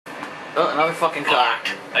Oh, another fucking car. Locked.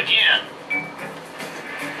 Again.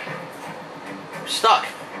 Stuck.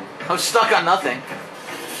 I was stuck on nothing.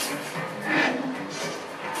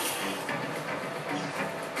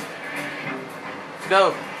 Let's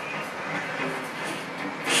go.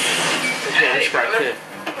 Hey, brother.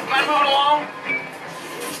 Am I moving along?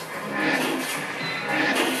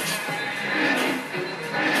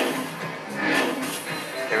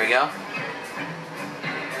 There we go.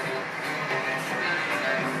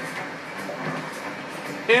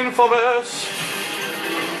 Infamous.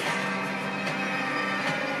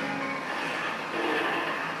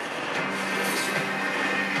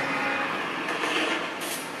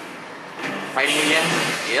 Fighting again?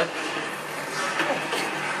 Yep.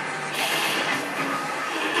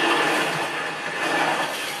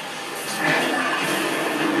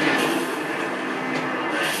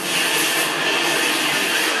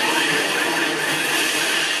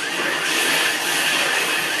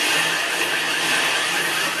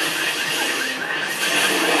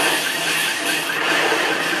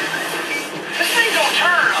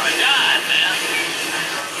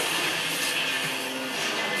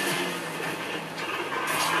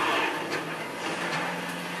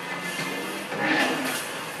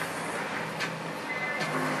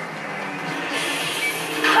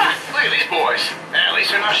 Boys. At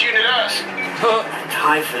least they're not shooting at us.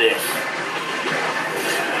 Time for this.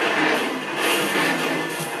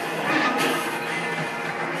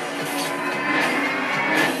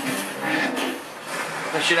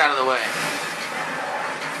 That shit out of the way.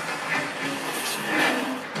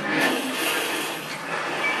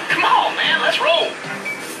 Come on, man. Let's roll.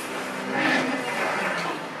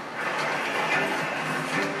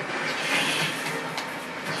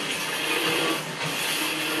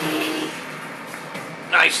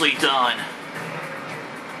 Nicely done.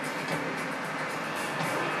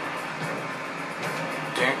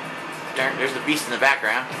 There's the beast in the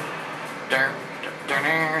background.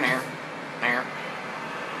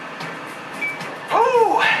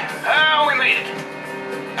 Oh, we made it.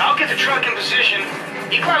 I'll get the truck in position.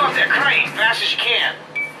 You climb up that crane fast as you can.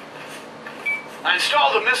 I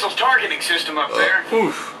installed the missile's targeting system up there.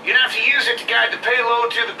 Oof. You're gonna have to use it to guide the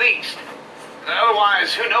payload to the beast.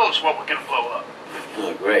 Otherwise, who knows what we're gonna blow up.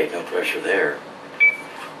 Oh, great. No pressure there.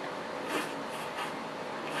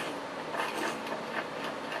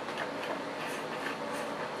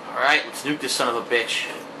 Alright, let's nuke this son of a bitch.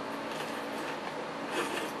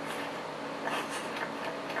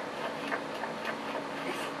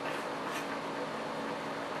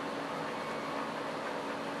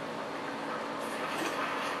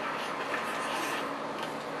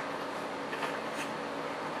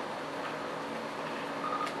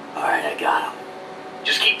 Alright, I got him.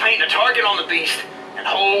 Just keep painting a target on the beast and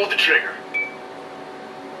hold the trigger.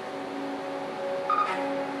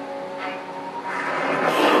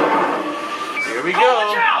 Here we go.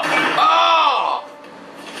 Watch out! Oh!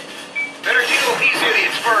 Better deal with these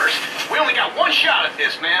idiots first. We only got one shot at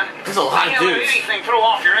this, man. There's a lot of Can't let dudes. anything throw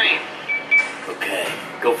off your aim. Okay,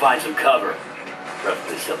 go find some cover.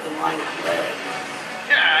 Preferably something lined with lead.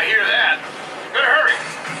 Yeah, I hear that. Better hurry.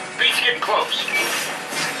 Beast's getting close.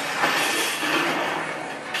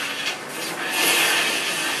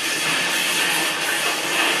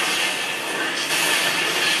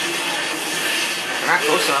 We're not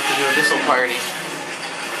close enough to do a missile party.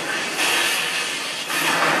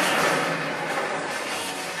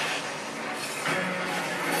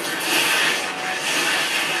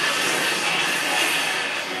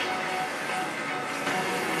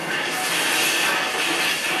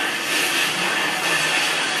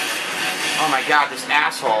 Oh my god, this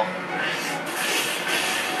asshole.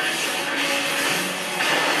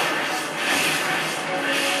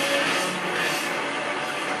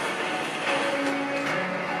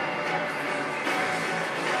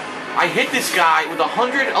 I hit this guy with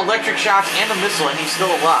 100 electric shots and a missile and he's still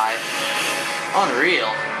alive. Unreal.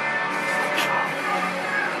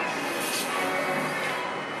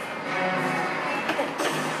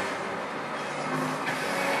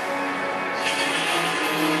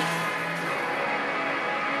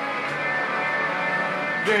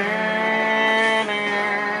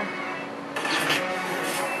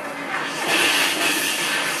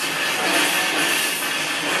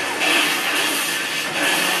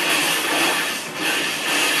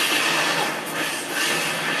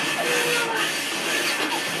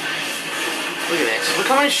 Look at this. Look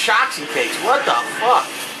how many shots he takes. What the fuck?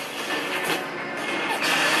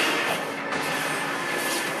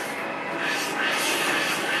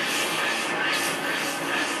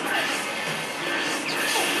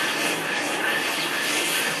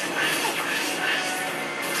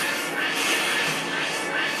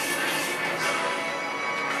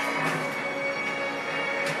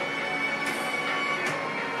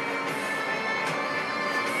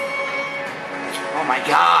 my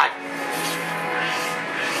god!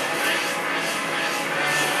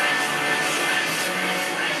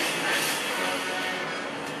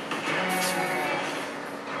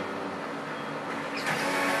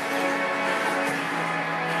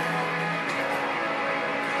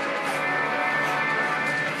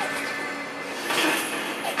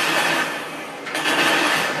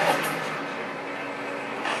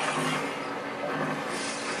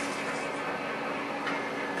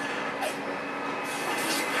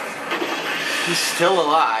 He's still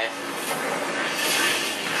alive.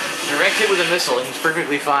 Direct hit with a missile and he's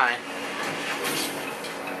perfectly fine.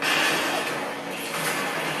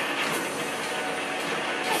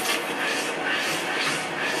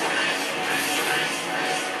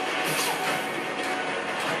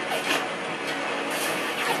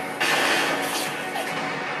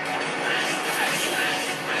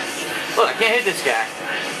 Look, I can't hit this guy.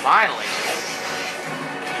 Finally.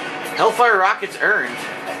 Hellfire rockets earned.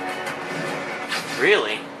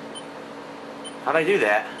 Really? How'd I do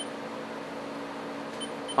that?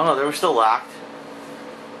 Oh no, they were still locked.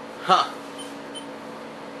 Huh.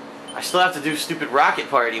 I still have to do stupid rocket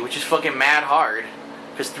party, which is fucking mad hard.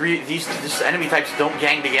 Because these enemy types don't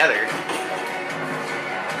gang together.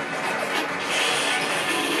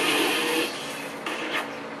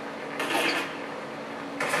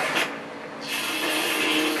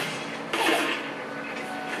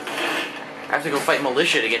 I have to go fight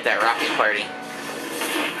militia to get that rocket party.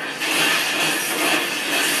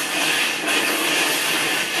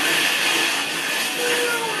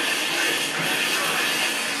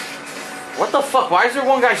 What the fuck? Why is there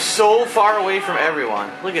one guy so far away from everyone?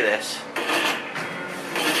 Look at this.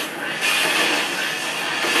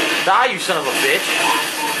 Die, you son of a bitch.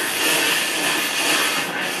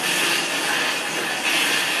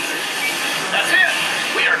 That's it.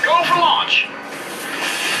 We are go for launch.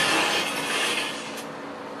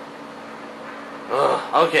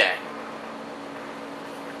 Ugh, okay.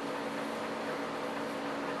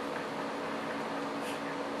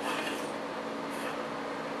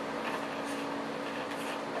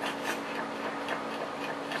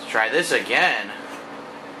 Let's try this again.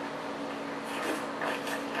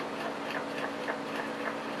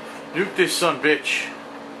 Nuke this son bitch.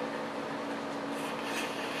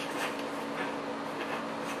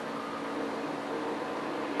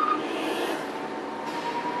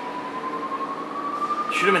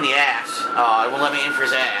 Shoot him in the ass. Oh, it won't let me in for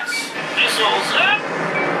his ass. Missiles up.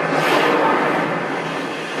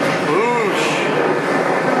 Boosh.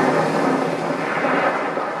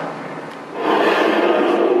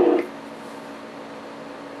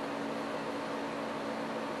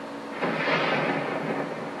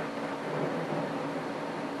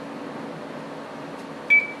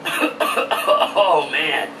 Oh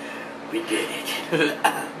man, we did it.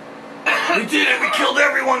 We did it! We killed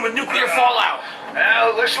everyone with nuclear fallout!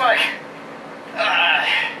 It looks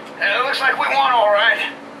like we won, all right.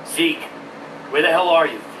 Zeke, where the hell are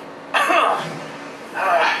you?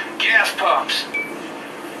 Gas pumps.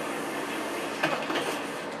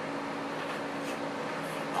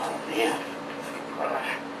 Oh man.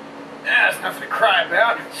 That's nothing to cry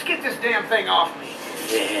about. Just get this damn thing off me.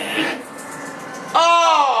 Yeah.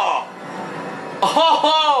 Oh!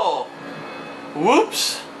 Oh!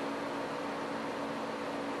 Whoops!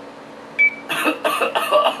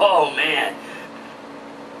 Oh man.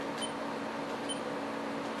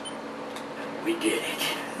 We did it.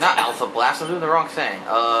 Not Alpha Blast, I'm doing the wrong thing.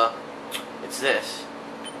 It's this.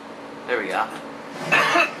 There we go.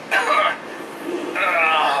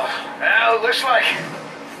 It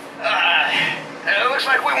looks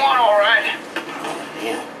like we won, all right. Oh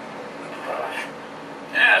man.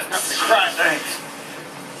 That's nothing to cry, thanks.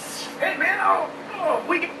 Hey man,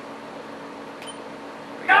 we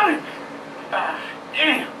got him.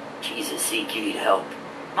 Damn. Jesus, Zeke, you need help.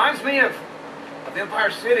 Reminds me of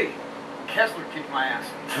Empire City. Kessler kicked my ass.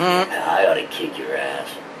 I ought to kick your ass.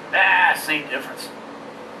 Same difference.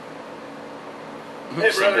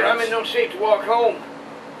 Hey brother, I'm in no shape to walk home.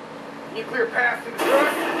 Can you clear a path to the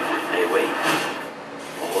truck? Hey, wait.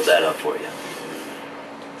 I'll hold that up for you.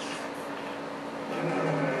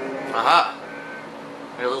 Aha!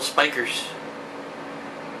 They're little spikers.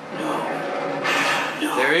 No.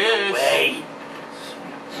 There he is. No way.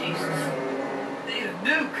 Jesus. Need a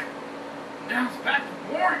nuke. Bounce back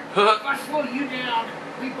to warning. If I slow you down,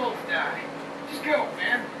 we both die. Just go,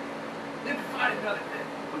 man. Live to fight another day.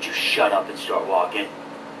 Would you shut up and start walking?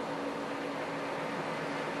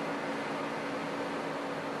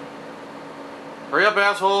 Hurry up,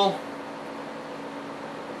 asshole!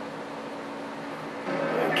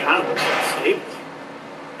 It kind of looks unstable.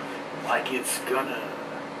 Like it's gonna...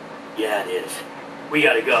 Yeah, it is. We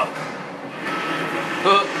gotta go.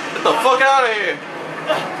 Get the fuck out of here!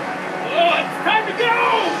 Oh, it's time to go!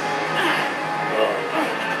 Oh,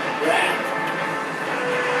 rat.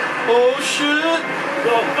 Oh shit!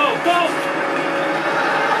 Go, go, go!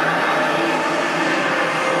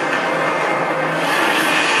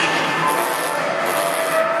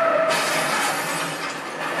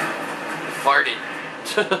 Farted.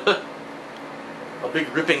 A big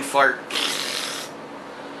ripping fart.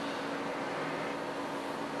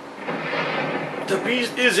 The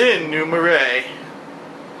beast is in New Marais.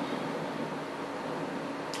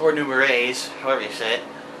 Or New Marais, however you say it.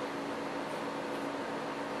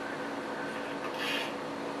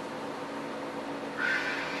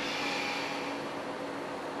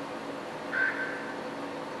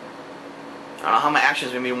 I don't know how my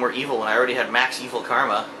actions made me more evil when I already had max evil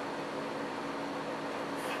karma.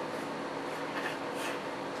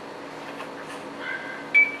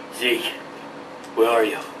 Zeke, where are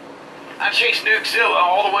you? I chased Nukezilla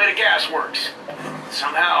all the way to Gasworks.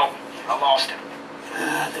 Somehow, I lost him.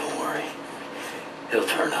 Ah, don't worry. He'll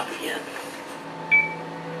turn up again.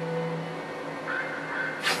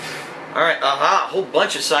 Alright, aha, a whole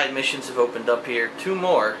bunch of side missions have opened up here. 2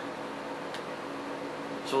 more.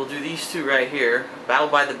 So we'll do these 2 right here. Battle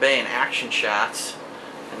by the Bay and action shots.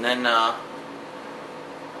 And then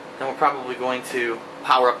we're probably going to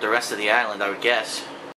power up the rest of the island, I would guess.